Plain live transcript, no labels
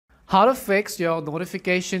How to fix your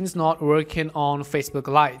notifications not working on Facebook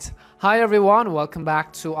Lite. Hi everyone, welcome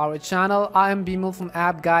back to our channel. I am Bimal from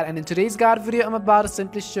App Guide, and in today's guide video I'm about to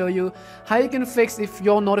simply show you how you can fix if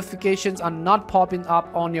your notifications are not popping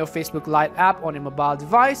up on your Facebook Lite app on your mobile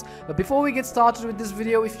device. But before we get started with this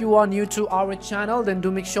video, if you are new to our channel, then do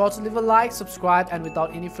make sure to leave a like, subscribe, and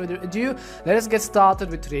without any further ado, let us get started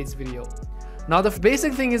with today's video. Now the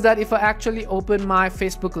basic thing is that if I actually open my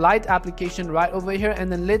Facebook Lite application right over here, and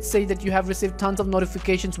then let's say that you have received tons of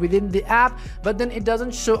notifications within the app, but then it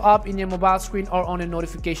doesn't show up in your mobile screen or on a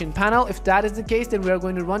notification panel. If that is the case, then we are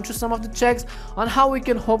going to run through some of the checks on how we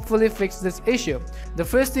can hopefully fix this issue. The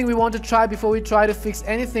first thing we want to try before we try to fix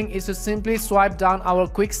anything is to simply swipe down our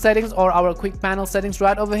quick settings or our quick panel settings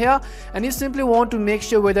right over here, and you simply want to make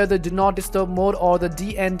sure whether the do not disturb mode or the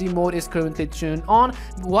DND mode is currently turned on.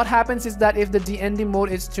 What happens is that if the DND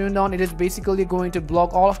mode is turned on, it is basically going to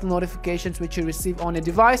block all of the notifications which you receive on a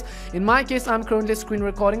device. In my case, I'm currently screen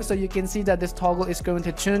recording, so you can see that this toggle is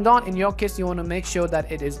currently turned on. In your case, you want to make sure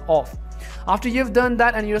that it is off. After you've done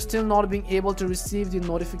that and you're still not being able to receive the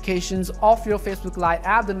notifications of your Facebook Lite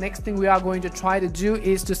app, the next thing we are going to try to do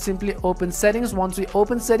is to simply open settings. Once we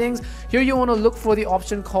open settings, here you want to look for the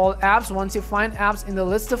option called apps. Once you find apps in the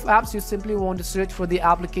list of apps, you simply want to search for the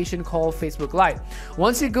application called Facebook Lite.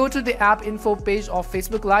 Once you go to the app info page of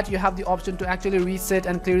Facebook Lite, you have the option to actually reset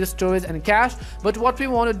and clear the storage and cache. But what we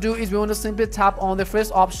want to do is we want to simply tap on the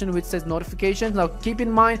first option which says notifications. Now keep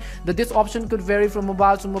in mind that this option could vary from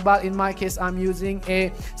mobile to mobile. In my case, I'm using a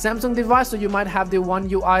Samsung device, so you might have the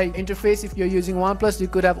One UI interface. If you're using OnePlus, you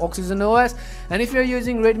could have Oxygen OS, and if you're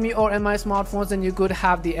using Redmi or MI smartphones, then you could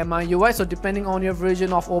have the MI UI. So depending on your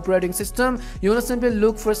version of operating system, you want to simply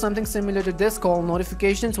look for something similar to this called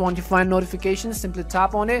notifications. Once you find notifications, simply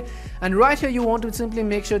tap on it, and right here you want to simply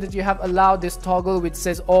make sure that you have allowed this toggle which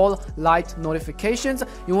says all Lite notifications.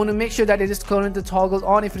 You want to make sure that it is currently toggled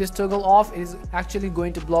on. If it is toggled off, it is actually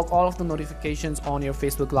going to block all of the notifications on your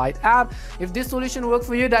Facebook Lite app. If this solution works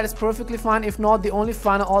for you, that is perfectly fine. If not, the only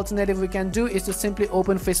final alternative we can do is to simply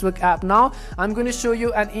open Facebook app. Now I'm going to show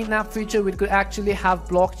you an in-app feature which could actually have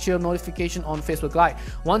blocked your notification on Facebook Lite.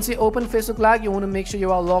 Once you open Facebook Lite, you want to make sure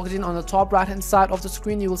you are logged in. On the top right hand side of the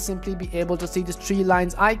screen, you will simply be able to see this three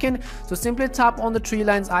lines icon. So simply tap on the three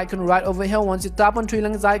lines icon right over here. Once you tap on three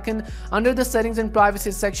lines icon, under the settings and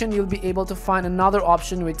privacy section, you'll be able to find another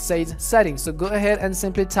option which says settings. So go ahead and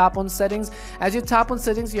simply tap on settings. As you tap on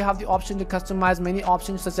settings, you have the option to customize many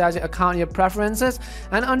options such as your account, your preferences,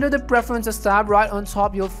 and under the preferences tab right on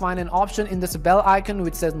top, you'll find an option in this bell icon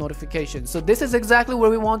which says notifications. So this is exactly where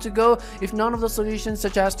we want to go. If none of the solutions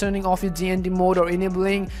such as turning off your DND mode or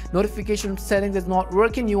enabling notification settings is not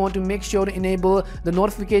working, you want to make sure to enable the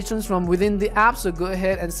notifications from within the app. So go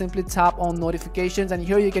ahead and simply tap on notifications, and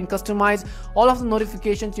here you can customize all of the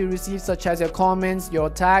notifications you receive such as your comments, your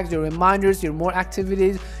tags, your reminders, your more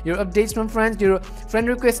activities, your updates from friends, your friend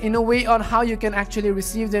requests. In a way on how you can actually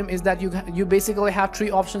receive them is that you basically have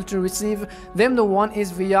three options to receive them. The one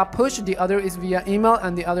is via push, the other is via email,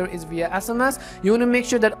 and the other is via SMS. You want to make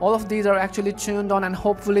sure that all of these are actually turned on, and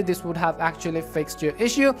hopefully this would have actually fixed your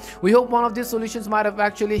issue. We hope one of these solutions might have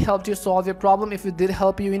actually helped you solve your problem. If it did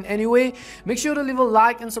help you in any way, make sure to leave a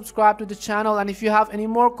like and subscribe to the channel. And if you have any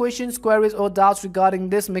more questions, queries, or doubts regarding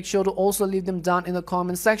this, make sure to also leave them down in the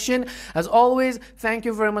comment section. As always, thank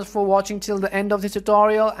you very much for watching till the end of the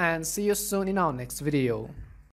tutorial, and see you soon in our next video.